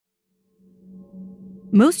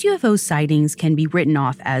Most UFO sightings can be written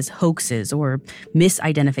off as hoaxes or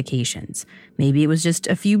misidentifications. Maybe it was just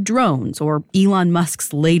a few drones or Elon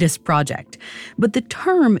Musk's latest project. But the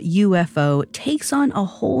term UFO takes on a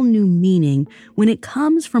whole new meaning when it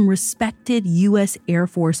comes from respected U.S. Air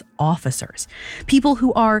Force officers, people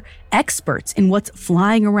who are experts in what's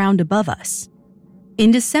flying around above us.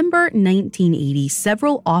 In December 1980,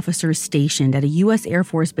 several officers stationed at a U.S. Air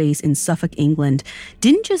Force base in Suffolk, England,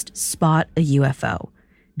 didn't just spot a UFO.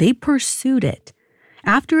 They pursued it.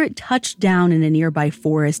 After it touched down in a nearby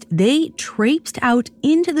forest, they traipsed out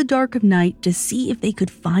into the dark of night to see if they could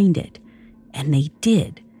find it. And they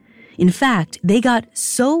did. In fact, they got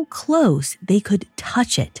so close they could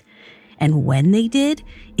touch it. And when they did,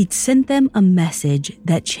 it sent them a message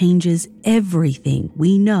that changes everything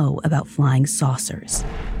we know about flying saucers.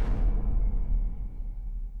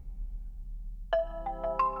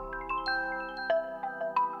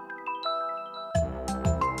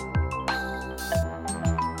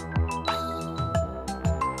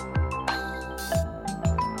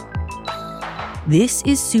 This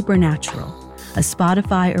is Supernatural, a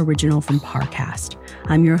Spotify original from Parcast.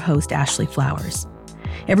 I'm your host, Ashley Flowers.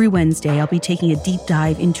 Every Wednesday, I'll be taking a deep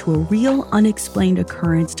dive into a real, unexplained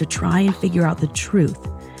occurrence to try and figure out the truth.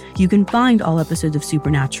 You can find all episodes of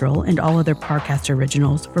Supernatural and all other Parcast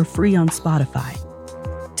originals for free on Spotify.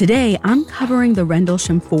 Today, I'm covering the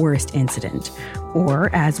Rendlesham Forest incident,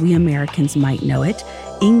 or as we Americans might know it,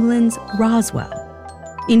 England's Roswell.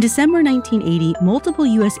 In December 1980, multiple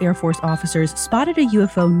U.S. Air Force officers spotted a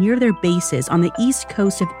UFO near their bases on the east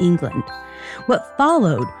coast of England. What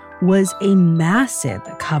followed was a massive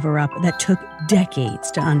cover-up that took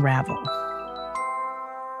decades to unravel.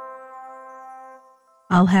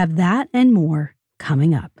 I'll have that and more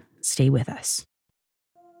coming up. Stay with us.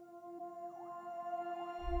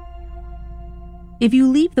 If you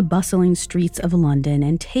leave the bustling streets of London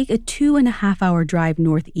and take a 2.5-hour drive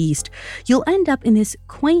northeast, you'll end up in this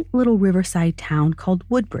quaint little riverside town called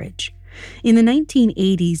Woodbridge. In the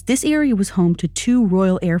 1980s, this area was home to 2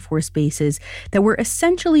 Royal Air Force bases that were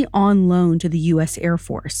essentially on loan to the U.S. Air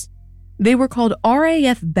Force. They were called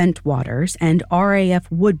RAF Bentwaters and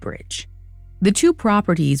RAF Woodbridge. The 2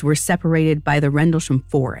 properties were separated by the Rendlesham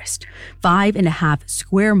Forest, 5.5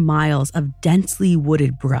 square miles of densely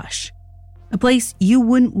wooded brush. A place you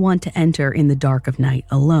wouldn't want to enter in the dark of night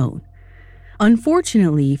alone.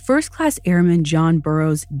 Unfortunately, first-class airman John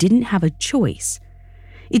Burroughs didn't have a choice.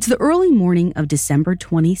 It's the early morning of December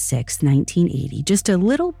 26, 1980, just a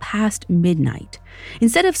little past midnight.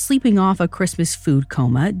 Instead of sleeping off a Christmas food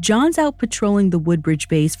coma, John's out patrolling the Woodbridge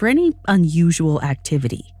base for any unusual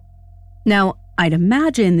activity. Now, I'd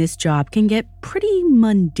imagine this job can get pretty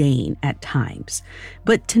mundane at times,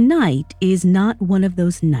 but tonight is not one of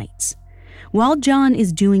those nights. While John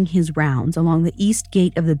is doing his rounds along the east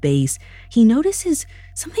gate of the base, he notices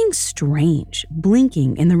something strange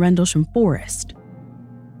blinking in the Rendlesham Forest.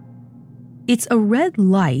 It's a red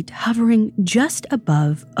light hovering just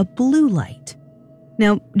above a blue light.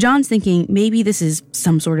 Now, John's thinking maybe this is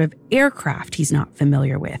some sort of aircraft he's not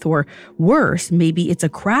familiar with, or worse, maybe it's a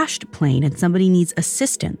crashed plane and somebody needs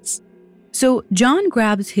assistance. So John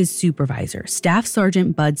grabs his supervisor, Staff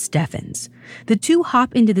Sergeant Bud Steffens. The 2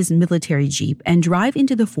 hop into this military jeep and drive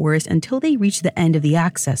into the forest until they reach the end of the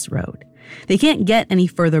access road. They can't get any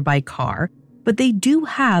further by car, but they do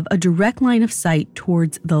have a direct line of sight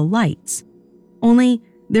towards the lights. Only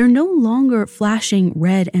they're no longer flashing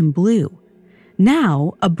red and blue.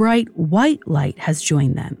 Now, a bright white light has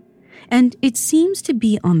joined them, and it seems to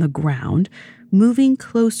be on the ground, moving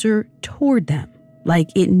closer toward them. Like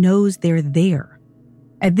it knows they're there.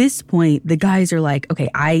 At this point, the guys are like, okay,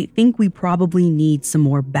 I think we probably need some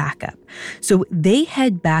more backup. So they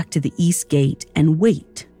head back to the east gate and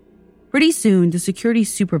wait. Pretty soon, the security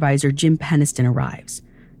supervisor, Jim Peniston, arrives.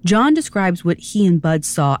 John describes what he and Bud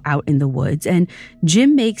saw out in the woods, and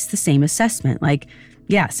Jim makes the same assessment, like,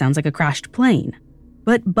 yeah, sounds like a crashed plane.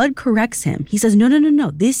 But Bud corrects him. He says,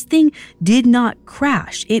 no, this thing did not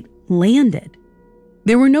crash. It landed.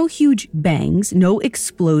 There were no huge bangs, no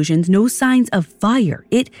explosions, no signs of fire.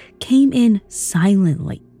 It came in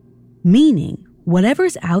silently, meaning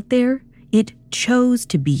whatever's out there, it chose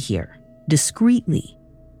to be here, discreetly.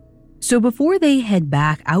 So before they head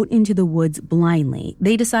back out into the woods blindly,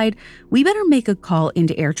 they decide we better make a call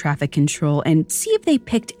into air traffic control and see if they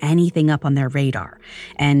picked anything up on their radar.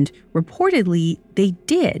 And reportedly, they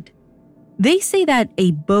did. They say that a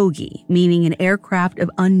bogey, meaning an aircraft of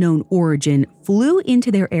unknown origin, flew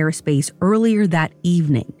into their airspace earlier that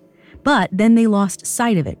evening, but then they lost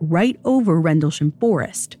sight of it right over Rendlesham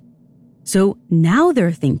Forest. So now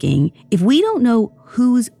they're thinking, if we don't know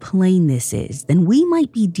whose plane this is, then we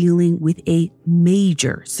might be dealing with a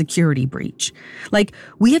major security breach. Like,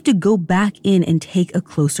 we have to go back in and take a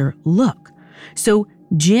closer look. So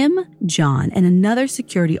Jim, John, and another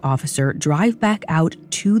security officer drive back out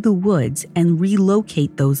to the woods and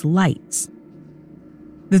relocate those lights.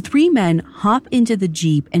 The three men hop into the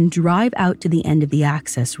Jeep and drive out to the end of the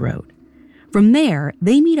access road. From there,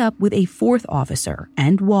 they meet up with a fourth officer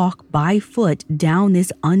and walk by foot down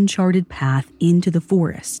this uncharted path into the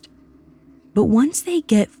forest. But once they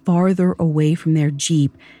get farther away from their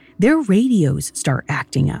Jeep, their radios start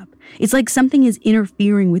acting up. It's like something is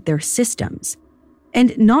interfering with their systems.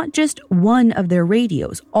 And not just one of their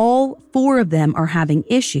radios, all four of them are having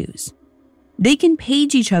issues. They can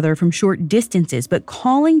page each other from short distances, but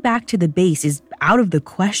calling back to the base is out of the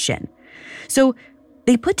question. So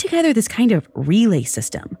they put together this kind of relay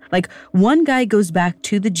system. Like, one guy goes back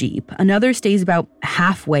to the Jeep, another stays about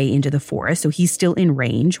halfway into the forest, so he's still in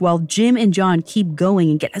range, while Jim and John keep going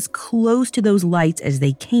and get as close to those lights as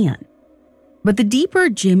they can. But the deeper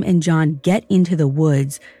Jim and John get into the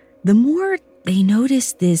woods, the more they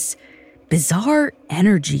notice this bizarre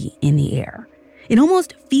energy in the air. It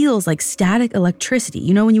almost feels like static electricity.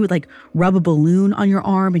 You know when you would like rub a balloon on your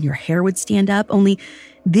arm and your hair would stand up? Only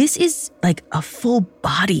this is like a full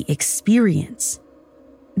body experience.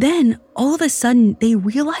 Then all of a sudden they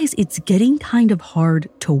realize it's getting kind of hard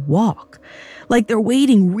to walk. Like they're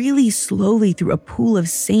wading really slowly through a pool of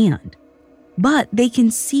sand. But they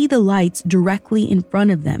can see the lights directly in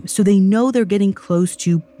front of them, so they know they're getting close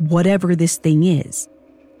to whatever this thing is.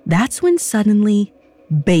 That's when suddenly,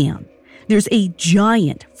 bam, there's a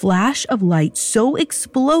giant flash of light so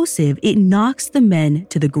explosive it knocks the men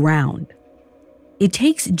to the ground. It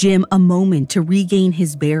takes Jim a moment to regain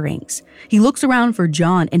his bearings. He looks around for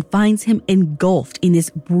John and finds him engulfed in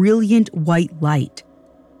this brilliant white light.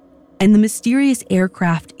 And the mysterious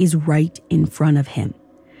aircraft is right in front of him.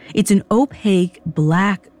 It's an opaque,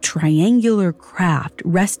 black, triangular craft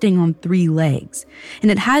resting on three legs,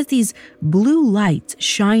 and it has these blue lights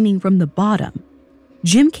shining from the bottom.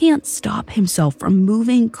 Jim can't stop himself from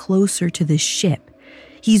moving closer to the ship.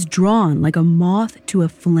 He's drawn like a moth to a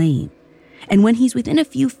flame, and when he's within a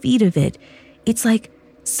few feet of it, it's like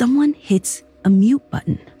someone hits a mute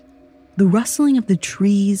button. The rustling of the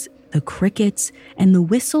trees, the crickets, and the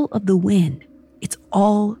whistle of the wind, it's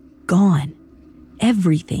all gone.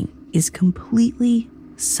 Everything is completely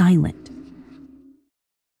silent.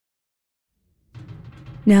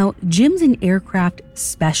 Now, Jim's an aircraft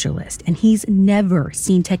specialist, and he's never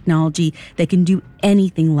seen technology that can do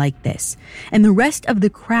anything like this. And the rest of the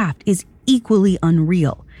craft is equally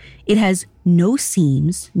unreal. It has no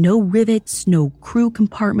seams, no rivets, no crew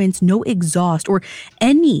compartments, no exhaust, or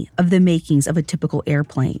any of the makings of a typical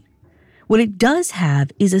airplane. What it does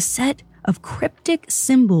have is a set of cryptic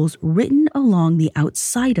symbols written along the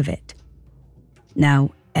outside of it.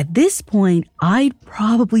 Now, at this point, I'd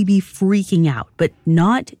probably be freaking out, but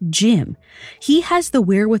not Jim. He has the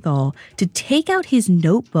wherewithal to take out his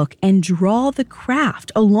notebook and draw the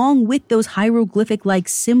craft along with those hieroglyphic-like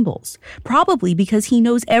symbols, probably because he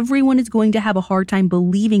knows everyone is going to have a hard time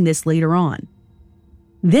believing this later on.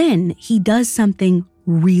 Then he does something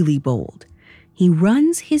really bold. He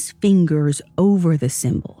runs his fingers over the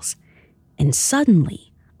symbols. And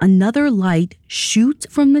suddenly, another light shoots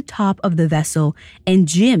from the top of the vessel, and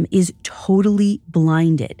Jim is totally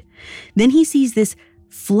blinded. Then he sees this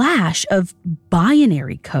flash of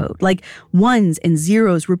binary code, like ones and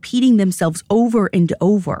zeros repeating themselves over and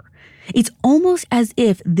over. It's almost as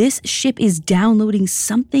if this ship is downloading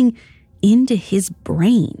something into his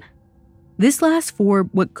brain. This lasts for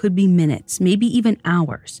what could be minutes, maybe even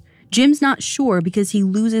hours. Jim's not sure because he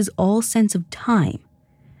loses all sense of time.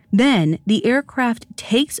 Then the aircraft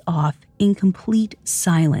takes off in complete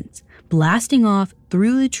silence, blasting off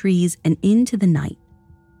through the trees and into the night.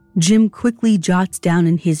 Jim quickly jots down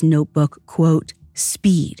in his notebook, quote,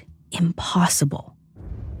 "Speed, impossible."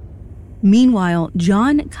 Meanwhile,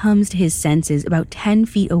 John comes to his senses about 10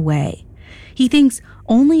 feet away. He thinks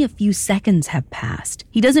only a few seconds have passed.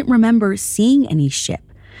 He doesn't remember seeing any ship,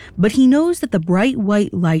 but he knows that the bright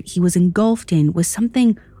white light he was engulfed in was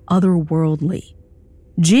something otherworldly.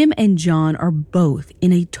 Jim and John are both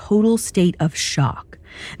in a total state of shock.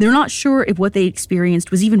 They're not sure if what they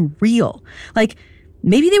experienced was even real. Like,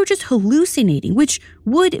 maybe they were just hallucinating, which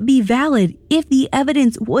would be valid if the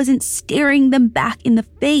evidence wasn't staring them back in the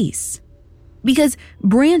face. Because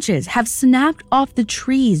branches have snapped off the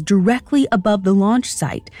trees directly above the launch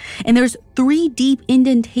site, and there's 3 deep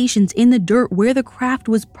indentations in the dirt where the craft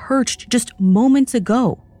was perched just moments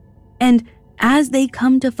ago. And as they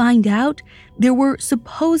come to find out, there were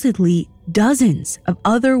supposedly dozens of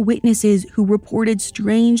other witnesses who reported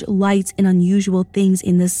strange lights and unusual things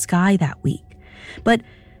in the sky that week. But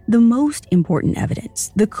the most important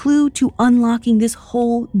evidence, the clue to unlocking this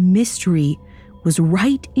whole mystery, was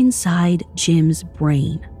right inside Jim's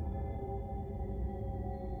brain.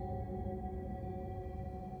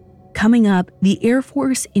 Coming up, the Air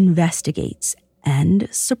Force investigates and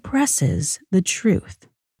suppresses the truth.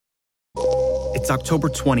 It's October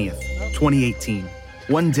 20th, 2018,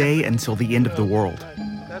 one day until the end of the world.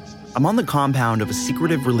 I'm on the compound of a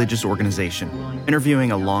secretive religious organization,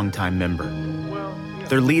 interviewing a longtime member.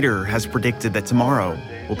 Their leader has predicted that tomorrow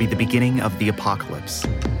will be the beginning of the apocalypse.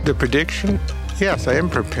 The prediction? Yes, I am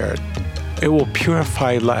prepared. It will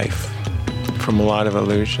purify life from a lot of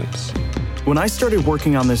illusions. When I started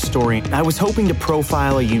working on this story, I was hoping to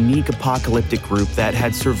profile a unique apocalyptic group that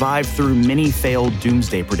had survived through many failed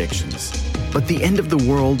doomsday predictions. But the end of the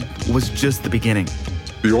world was just the beginning.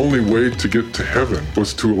 The only way to get to heaven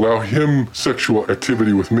was to allow him sexual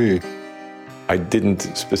activity with me. I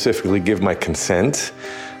didn't specifically give my consent.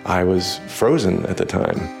 I was frozen at the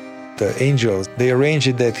time. The angels, they arranged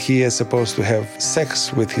it that he is supposed to have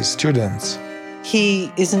sex with his students.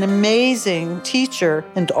 He is an amazing teacher,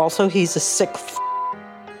 and also he's a sick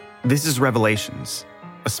This is Revelations,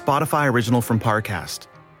 a Spotify original from Parcast,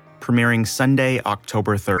 premiering Sunday,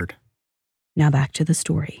 October 3rd. Now back to the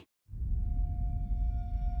story.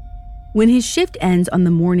 When his shift ends on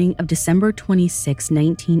the morning of December 26,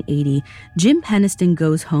 1980, Jim Penniston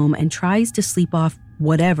goes home and tries to sleep off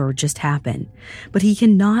whatever just happened. But he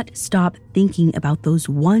cannot stop thinking about those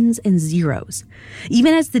ones and zeros.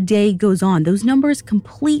 Even as the day goes on, those numbers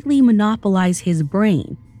completely monopolize his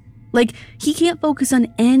brain. Like, he can't focus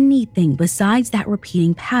on anything besides that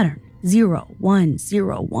repeating pattern. 0, 1,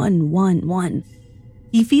 0, 1, 1, 1.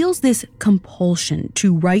 He feels this compulsion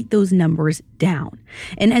to write those numbers down.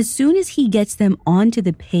 And as soon as he gets them onto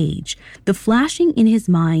the page, the flashing in his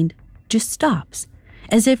mind just stops,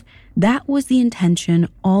 as if that was the intention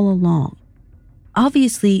all along.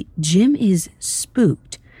 Obviously, Jim is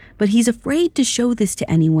spooked, but he's afraid to show this to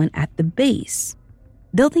anyone at the base.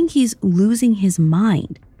 They'll think he's losing his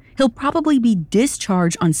mind. He'll probably be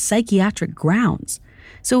discharged on psychiatric grounds.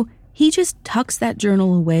 So he just tucks that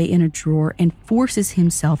journal away in a drawer and forces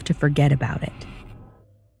himself to forget about it.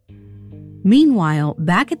 Meanwhile,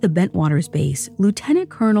 back at the Bentwaters base, Lieutenant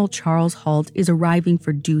Colonel Charles Halt is arriving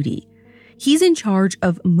for duty. He's in charge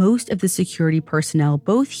of most of the security personnel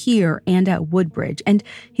both here and at Woodbridge, and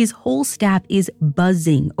his whole staff is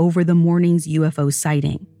buzzing over the morning's UFO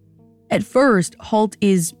sighting. At first, Halt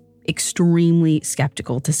is extremely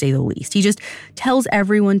skeptical, to say the least. He just tells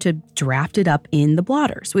everyone to draft it up in the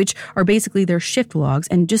blotters, which are basically their shift logs,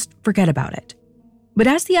 and just forget about it. But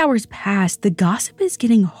as the hours pass, the gossip is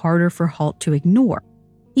getting harder for Halt to ignore.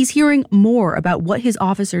 He's hearing more about what his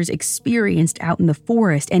officers experienced out in the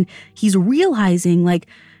forest, and he's realizing,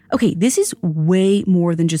 okay, this is way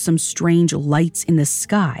more than just some strange lights in the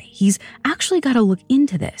sky. He's actually got to look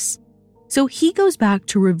into this. So he goes back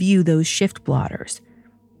to review those shift blotters.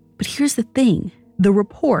 But here's the thing. The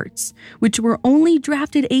reports, which were only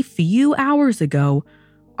drafted a few hours ago,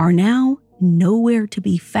 are now nowhere to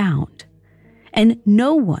be found. And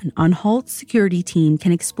no one on Halt's security team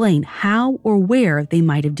can explain how or where they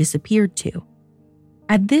might have disappeared to.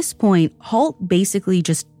 At this point, Halt basically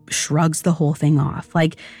just shrugs the whole thing off.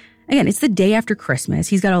 Again, it's the day after Christmas.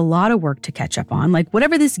 He's got a lot of work to catch up on.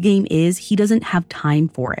 Whatever this game is, he doesn't have time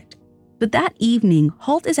for it. But that evening,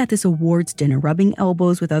 Halt is at this awards dinner rubbing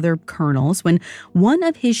elbows with other colonels when one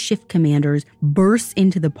of his shift commanders bursts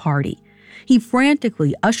into the party. He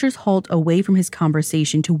frantically ushers Halt away from his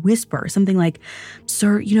conversation to whisper something like,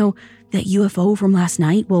 "Sir, that UFO from last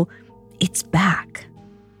night? Well, it's back."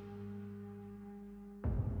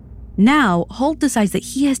 Now, Halt decides that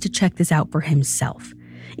he has to check this out for himself.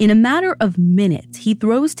 In a matter of minutes, he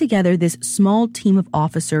throws together this small team of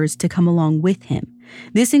officers to come along with him.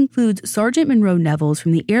 This includes Sergeant Monroe Nevels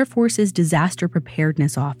from the Air Force's Disaster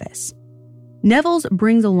Preparedness Office. Nevels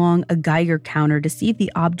brings along a Geiger counter to see if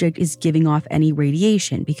the object is giving off any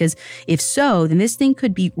radiation, because if so, then this thing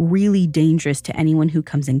could be really dangerous to anyone who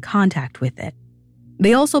comes in contact with it.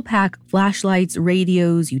 They also pack flashlights,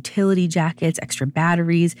 radios, utility jackets, extra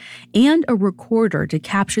batteries, and a recorder to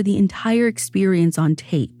capture the entire experience on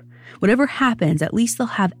tape. Whatever happens, at least they'll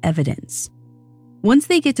have evidence. Once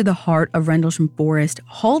they get to the heart of Rendlesham Forest,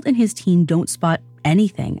 Halt and his team don't spot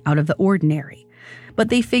anything out of the ordinary. But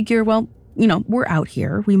they figure, we're out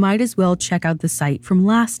here. We might as well check out the site from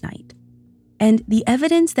last night. And the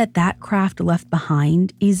evidence that craft left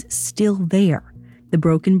behind is still there. The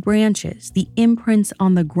broken branches, the imprints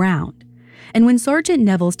on the ground. And when Sergeant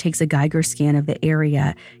Nevels takes a Geiger scan of the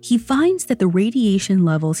area, he finds that the radiation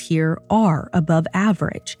levels here are above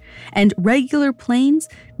average, and regular planes,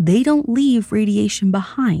 they don't leave radiation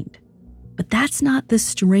behind. But that's not the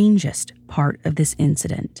strangest part of this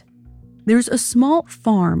incident. There's a small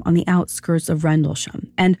farm on the outskirts of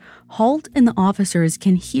Rendlesham, and Halt and the officers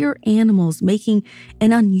can hear animals making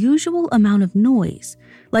an unusual amount of noise,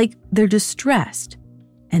 like they're distressed.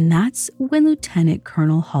 And that's when Lieutenant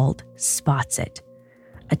Colonel Halt spots it.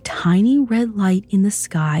 A tiny red light in the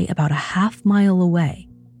sky about a half-mile away.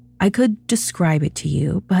 I could describe it to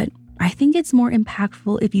you, but I think it's more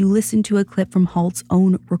impactful if you listen to a clip from Halt's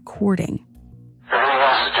own recording. Everything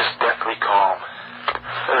else is just deathly calm.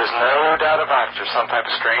 There's no doubt about it. There's some type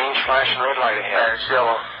of strange flashing red light ahead. It's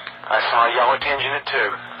yellow. I saw a yellow tinge in it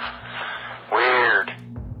too. Weird.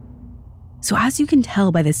 So as you can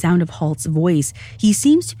tell by the sound of Halt's voice, he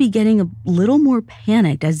seems to be getting a little more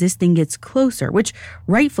panicked as this thing gets closer, which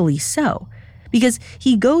rightfully so, because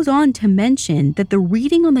he goes on to mention that the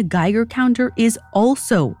reading on the Geiger counter is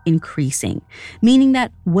also increasing, meaning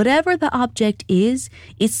that whatever the object is,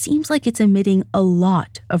 it seems like it's emitting a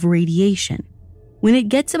lot of radiation. When it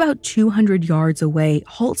gets about 200 yards away,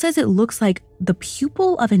 Halt says it looks like the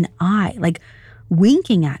pupil of an eye, like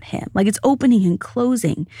winking at him, like it's opening and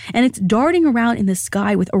closing, and it's darting around in the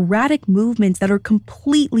sky with erratic movements that are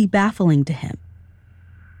completely baffling to him.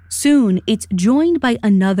 Soon, it's joined by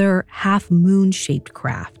another half-moon-shaped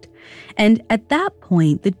craft, and at that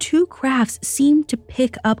point, the two crafts seem to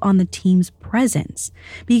pick up on the team's presence,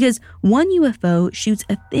 because one UFO shoots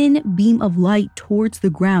a thin beam of light towards the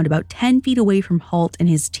ground about 10 feet away from Halt and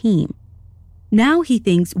his team. Now he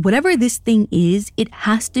thinks whatever this thing is, it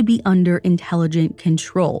has to be under intelligent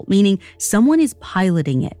control, meaning someone is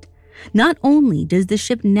piloting it. Not only does the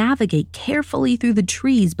ship navigate carefully through the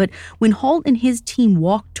trees, but when Halt and his team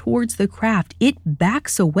walk towards the craft, it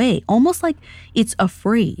backs away, almost like it's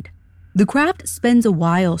afraid. The craft spends a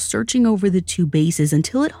while searching over the two bases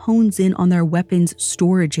until it hones in on their weapons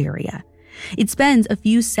storage area. It spends a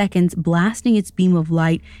few seconds blasting its beam of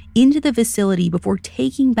light into the facility before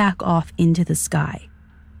taking back off into the sky.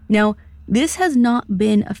 Now, this has not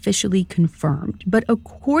been officially confirmed, but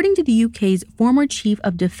according to the UK's former Chief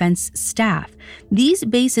of Defence Staff, these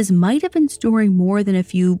bases might have been storing more than a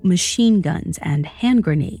few machine guns and hand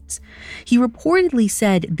grenades. He reportedly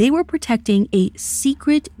said they were protecting a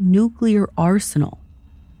secret nuclear arsenal,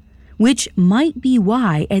 which might be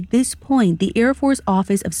why, at this point, the Air Force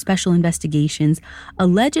Office of Special Investigations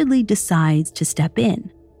allegedly decides to step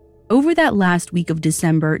in. Over that last week of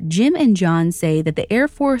December, Jim and John say that the Air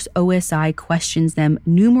Force OSI questions them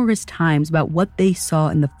numerous times about what they saw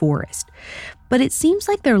in the forest. But it seems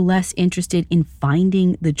like they're less interested in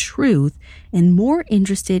finding the truth and more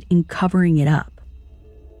interested in covering it up.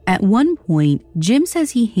 At one point, Jim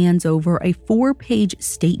says he hands over a 4-page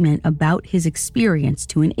statement about his experience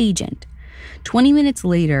to an agent. 20 minutes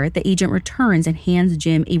later, the agent returns and hands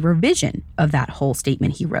Jim a revision of that whole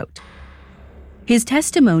statement he wrote. His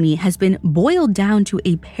testimony has been boiled down to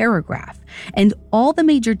a paragraph, and all the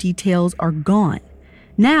major details are gone.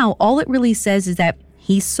 Now, all it really says is that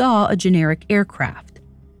he saw a generic aircraft.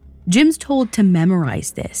 Jim's told to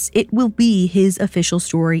memorize this. It will be his official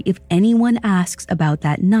story if anyone asks about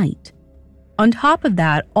that night. On top of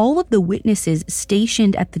that, all of the witnesses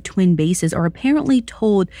stationed at the twin bases are apparently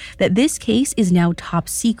told that this case is now top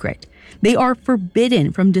secret. They are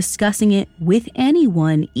forbidden from discussing it with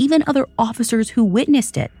anyone, even other officers who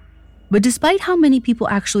witnessed it. But despite how many people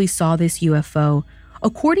actually saw this UFO,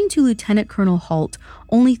 according to Lieutenant Colonel Halt,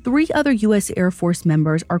 only 3 other U.S. Air Force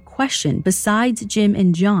members are questioned besides Jim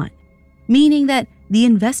and John, meaning that the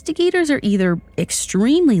investigators are either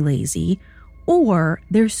extremely lazy or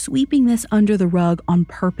they're sweeping this under the rug on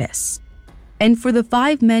purpose. And for the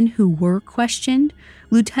 5 men who were questioned,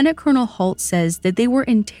 Lieutenant Colonel Halt says that they were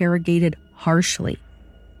interrogated harshly.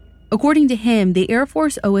 According to him, the Air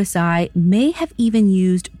Force OSI may have even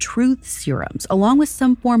used truth serums along with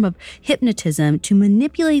some form of hypnotism to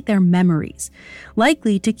manipulate their memories,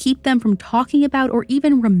 likely to keep them from talking about or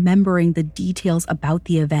even remembering the details about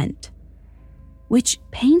the event. Which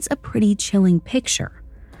paints a pretty chilling picture.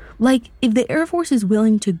 Like, if the Air Force is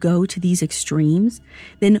willing to go to these extremes,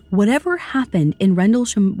 then whatever happened in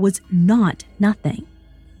Rendlesham was not nothing.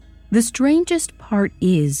 The strangest part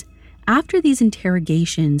is, after these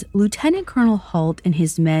interrogations, Lieutenant Colonel Halt and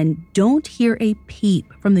his men don't hear a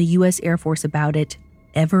peep from the U.S. Air Force about it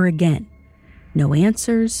ever again. No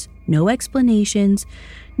answers, no explanations,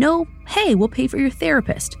 no, hey, we'll pay for your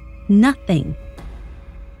therapist. Nothing.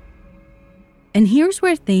 And here's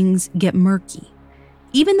where things get murky.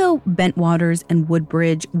 Even though Bentwaters and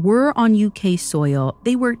Woodbridge were on UK soil,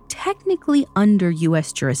 they were technically under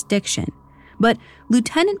US jurisdiction. But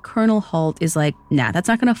Lieutenant Colonel Halt is like, nah, that's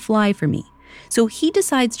not going to fly for me. So he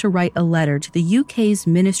decides to write a letter to the UK's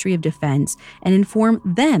Ministry of Defence and inform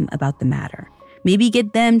them about the matter. Maybe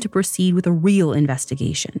get them to proceed with a real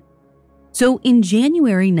investigation. So in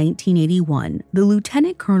January 1981, the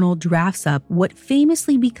lieutenant colonel drafts up what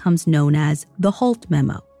famously becomes known as the Halt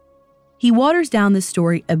Memo. He waters down the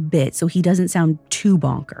story a bit so he doesn't sound too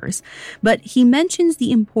bonkers, but he mentions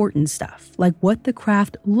the important stuff, like what the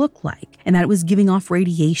craft looked like and that it was giving off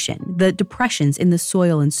radiation, the depressions in the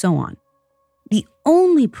soil, and so on. The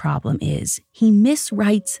only problem is he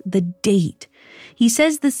miswrites the date. He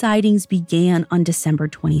says the sightings began on December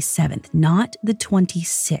 27th, not the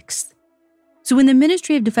 26th. So when the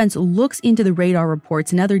Ministry of Defense looks into the radar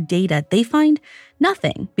reports and other data, they find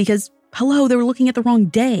nothing because, hello, they were looking at the wrong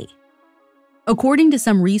day. According to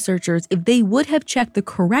some researchers, if they would have checked the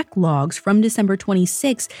correct logs from December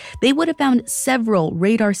 26, they would have found several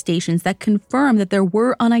radar stations that confirm that there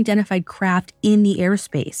were unidentified craft in the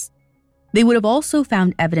airspace. They would have also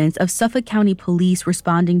found evidence of Suffolk County Police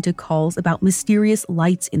responding to calls about mysterious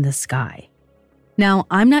lights in the sky. Now,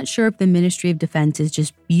 I'm not sure if the Ministry of Defense is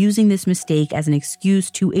just using this mistake as an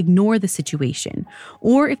excuse to ignore the situation,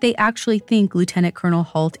 or if they actually think Lieutenant Colonel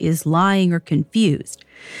Halt is lying or confused.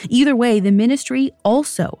 Either way, the ministry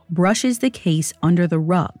also brushes the case under the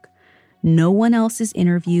rug. No one else is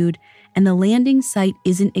interviewed, and the landing site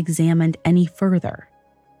isn't examined any further.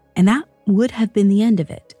 And that would have been the end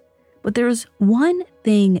of it. But there's one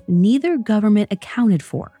thing neither government accounted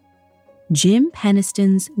for: Jim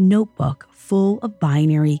Peniston's notebook full of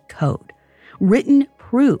binary code, written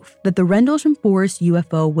proof that the Rendlesham Forest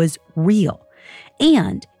UFO was real,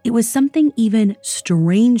 and it was something even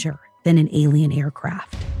stranger than an alien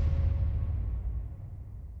aircraft.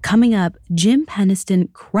 Coming up, Jim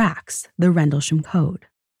Peniston cracks the Rendlesham Code.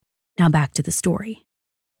 Now back to the story.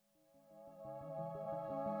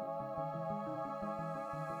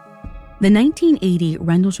 The 1980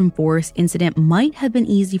 Rendlesham Forest incident might have been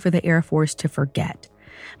easy for the Air Force to forget,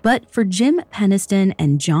 but for Jim Peniston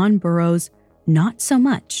and John Burroughs, not so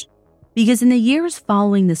much. Because in the years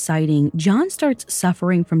following the sighting, John starts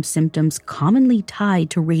suffering from symptoms commonly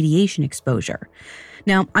tied to radiation exposure.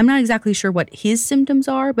 Now, I'm not exactly sure what his symptoms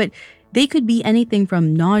are, but they could be anything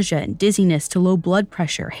from nausea and dizziness to low blood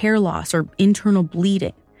pressure, hair loss, or internal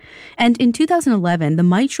bleeding. And in 2011, the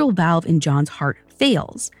mitral valve in John's heart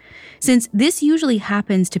fails. Since this usually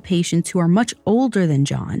happens to patients who are much older than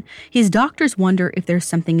John, his doctors wonder if there's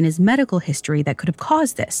something in his medical history that could have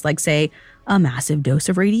caused this, like, say, a massive dose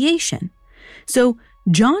of radiation. So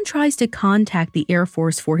John tries to contact the Air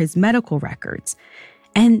Force for his medical records,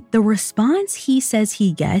 and the response he says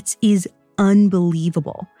he gets is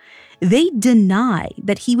unbelievable. They deny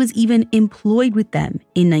that he was even employed with them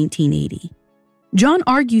in 1980. John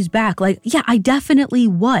argues back like, yeah, I definitely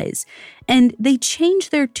was. And they change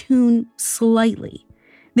their tune slightly.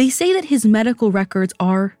 They say that his medical records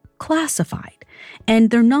are classified, and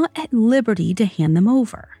they're not at liberty to hand them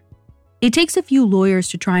over. It takes a few lawyers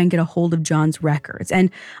to try and get a hold of John's records,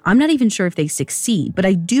 and I'm not even sure if they succeed, but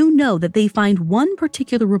I do know that they find one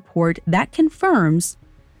particular report that confirms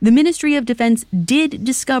the Ministry of Defense did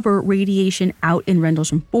discover radiation out in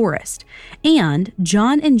Rendlesham Forest, and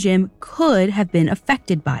John and Jim could have been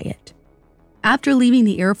affected by it. After leaving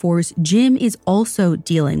the Air Force, Jim is also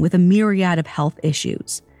dealing with a myriad of health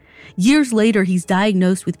issues. Years later, he's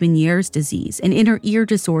diagnosed with Meniere's disease, an inner ear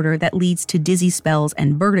disorder that leads to dizzy spells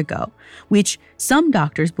and vertigo, which some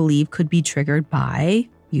doctors believe could be triggered by,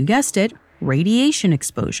 you guessed it, radiation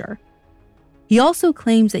exposure. He also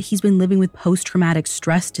claims that he's been living with post-traumatic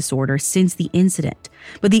stress disorder since the incident,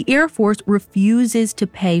 but the Air Force refuses to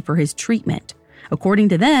pay for his treatment. According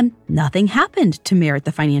to them, nothing happened to merit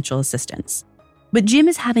the financial assistance. But Jim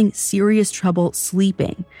is having serious trouble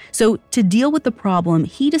sleeping, so to deal with the problem,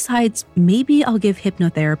 he decides maybe I'll give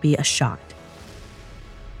hypnotherapy a shot.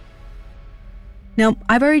 Now,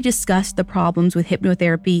 I've already discussed the problems with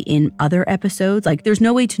hypnotherapy in other episodes. Like, there's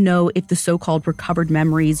no way to know if the so-called recovered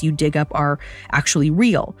memories you dig up are actually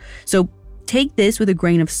real. So take this with a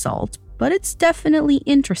grain of salt, but it's definitely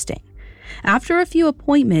interesting. After a few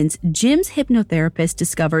appointments, Jim's hypnotherapist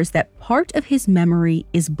discovers that part of his memory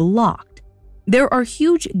is blocked. There are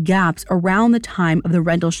huge gaps around the time of the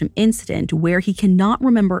Rendlesham incident where he cannot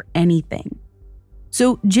remember anything.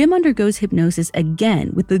 So Jim undergoes hypnosis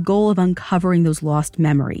again with the goal of uncovering those lost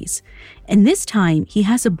memories. And this time, he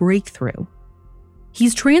has a breakthrough.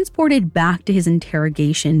 He's transported back to his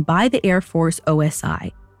interrogation by the Air Force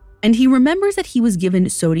OSI, and he remembers that he was given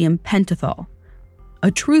sodium pentothal.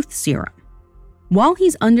 a truth serum. While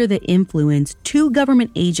he's under the influence, 2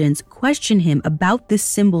 government agents question him about the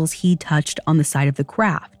symbols he touched on the side of the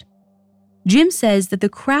craft. Jim says that the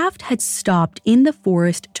craft had stopped in the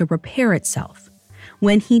forest to repair itself.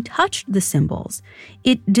 When he touched the symbols,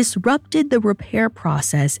 it disrupted the repair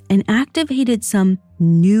process and activated some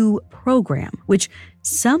new program, which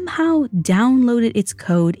somehow downloaded its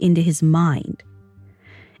code into his mind.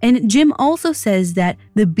 And Jim also says that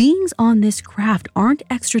the beings on this craft aren't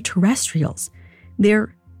extraterrestrials.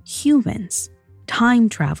 They're humans, time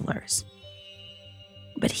travelers.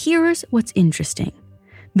 But here's what's interesting.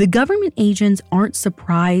 The government agents aren't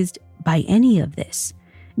surprised by any of this.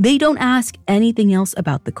 They don't ask anything else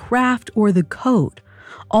about the craft or the code.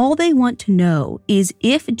 All they want to know is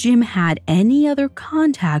if Jim had any other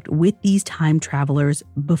contact with these time travelers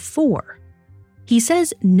before. He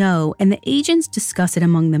says no, and the agents discuss it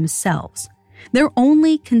among themselves. Their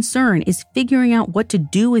only concern is figuring out what to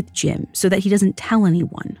do with Jim so that he doesn't tell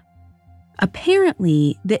anyone.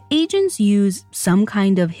 Apparently, the agents use some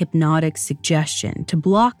kind of hypnotic suggestion to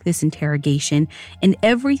block this interrogation and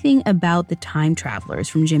everything about the time travelers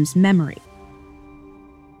from Jim's memory.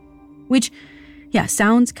 Which,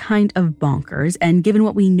 sounds kind of bonkers, and given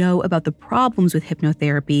what we know about the problems with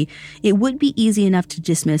hypnotherapy, it would be easy enough to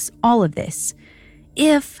dismiss all of this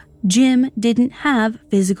if Jim didn't have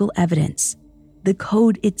physical evidence. The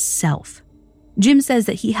code itself. Jim says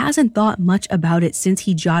that he hasn't thought much about it since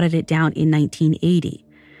he jotted it down in 1980.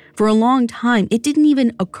 For a long time, it didn't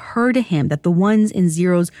even occur to him that the ones and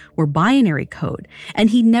zeros were binary code, and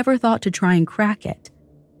he never thought to try and crack it.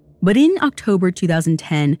 But in October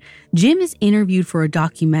 2010, Jim is interviewed for a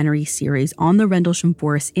documentary series on the Rendlesham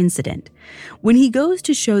Forest incident. When he goes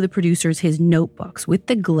to show the producers his notebooks with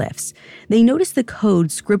the glyphs, they notice the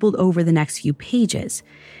code scribbled over the next few pages,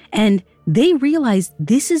 and they realize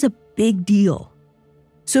this is a big deal.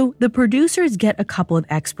 So the producers get a couple of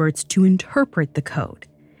experts to interpret the code,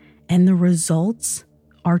 and the results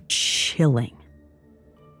are chilling.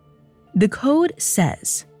 The code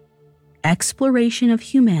says, Exploration of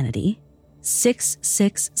Humanity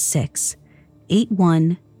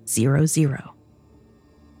 666-8100.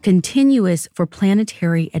 Continuous for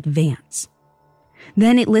planetary advance.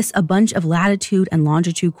 Then it lists a bunch of latitude and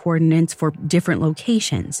longitude coordinates for different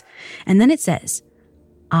locations. And then it says,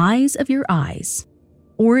 Eyes of Your Eyes,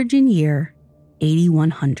 origin year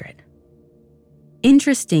 8100.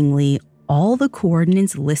 Interestingly, all the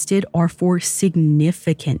coordinates listed are for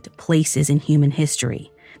significant places in human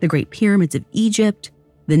history. The Great Pyramids of Egypt,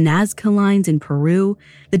 the Nazca Lines in Peru,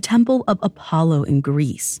 the Temple of Apollo in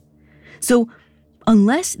Greece. So,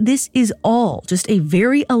 unless this is all just a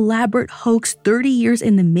very elaborate hoax 30 years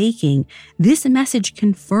in the making, this message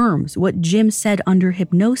confirms what Jim said under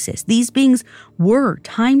hypnosis. These beings were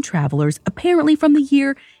time travelers, apparently from the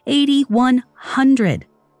year 8100.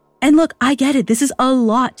 And look, I get it, this is a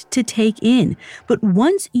lot to take in. But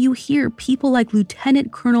once you hear people like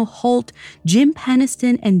Lieutenant Colonel Holt, Jim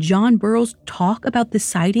Peniston, and John Burroughs talk about the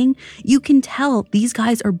sighting, you can tell these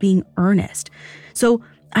guys are being earnest. So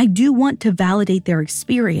I do want to validate their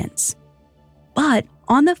experience. But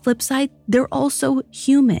on the flip side, they're also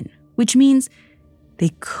human, which means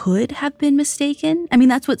they could have been mistaken. I mean,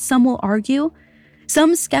 that's what some will argue.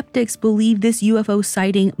 Some skeptics believe this UFO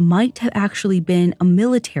sighting might have actually been a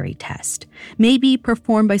military test, maybe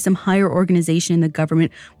performed by some higher organization in the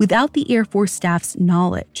government without the Air Force staff's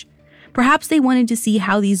knowledge. Perhaps they wanted to see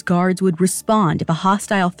how these guards would respond if a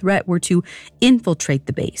hostile threat were to infiltrate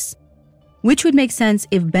the base. Which would make sense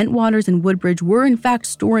if Bentwaters and Woodbridge were in fact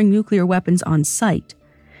storing nuclear weapons on site.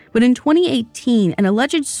 But in 2018, an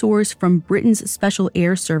alleged source from Britain's Special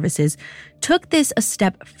Air Services took this a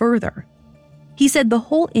step further. He said the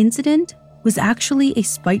whole incident was actually a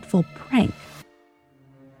spiteful prank.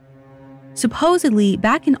 Supposedly,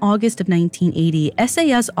 back in August of 1980,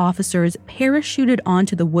 SAS officers parachuted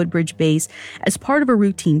onto the Woodbridge base as part of a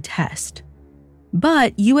routine test.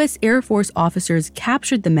 But U.S. Air Force officers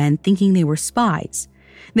captured the men thinking they were spies.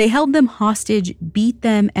 They held them hostage, beat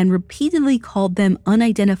them, and repeatedly called them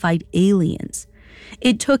unidentified aliens.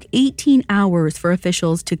 It took 18 hours for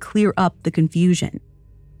officials to clear up the confusion.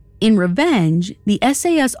 In revenge, the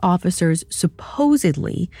SAS officers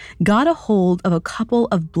supposedly got a hold of a couple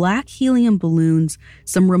of black helium balloons,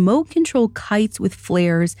 some remote-controlled kites with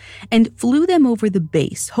flares, and flew them over the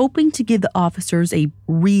base, hoping to give the officers a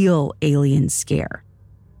real alien scare.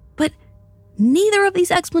 But neither of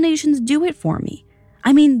these explanations do it for me.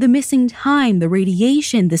 I mean, the missing time, the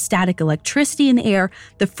radiation, the static electricity in the air,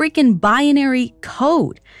 the freaking binary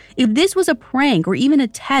code. If this was a prank or even a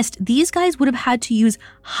test, these guys would have had to use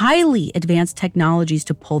highly advanced technologies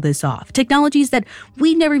to pull this off. Technologies that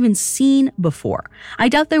we've never even seen before. I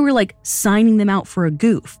doubt they were like signing them out for a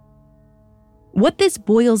goof. What this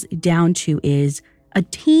boils down to is a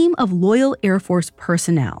team of loyal Air Force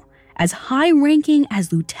personnel, as high-ranking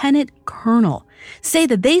as Lieutenant Colonel, say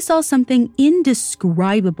that they saw something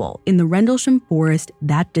indescribable in the Rendlesham forest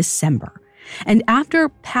that December. And after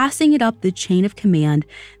passing it up the chain of command,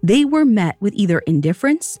 they were met with either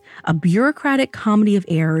indifference, a bureaucratic comedy of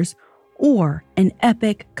errors, or an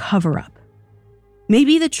epic cover-up.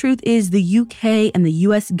 Maybe the truth is the UK and the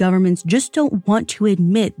US governments just don't want to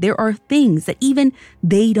admit there are things that even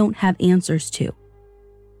they don't have answers to.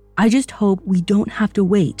 I just hope we don't have to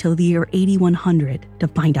wait till the year 8100 to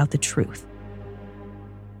find out the truth.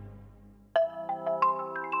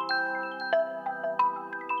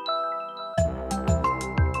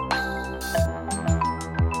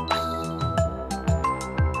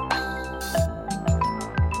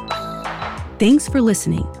 Thanks for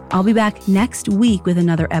listening. I'll be back next week with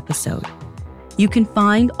another episode. You can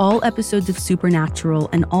find all episodes of Supernatural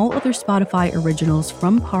and all other Spotify originals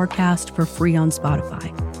from Parcast for free on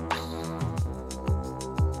Spotify.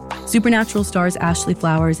 Supernatural stars Ashley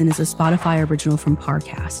Flowers and is a Spotify original from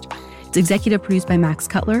Parcast. It's executive produced by Max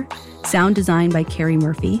Cutler, sound designed by Carrie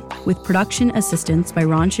Murphy, with production assistance by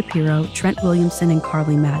Ron Shapiro, Trent Williamson, and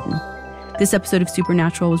Carly Madden. This episode of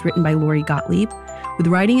Supernatural was written by Lori Gottlieb, with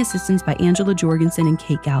writing assistance by Angela Jorgensen and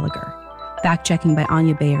Kate Gallagher, fact-checking by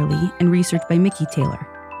Anya Bayerly, and research by Mickey Taylor.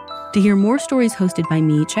 To hear more stories hosted by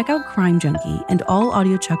me, check out Crime Junkie and all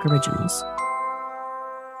AudioChuck originals.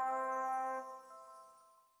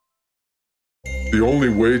 The only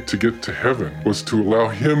way to get to heaven was to allow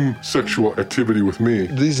him sexual activity with me.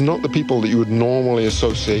 These are not the people that you would normally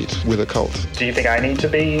associate with a cult. Do you think I need to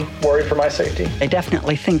be worried for my safety? I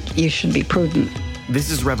definitely think you should be prudent. This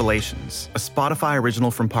is Revelations, a Spotify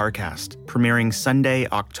original from Parcast, premiering Sunday,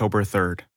 October 3rd.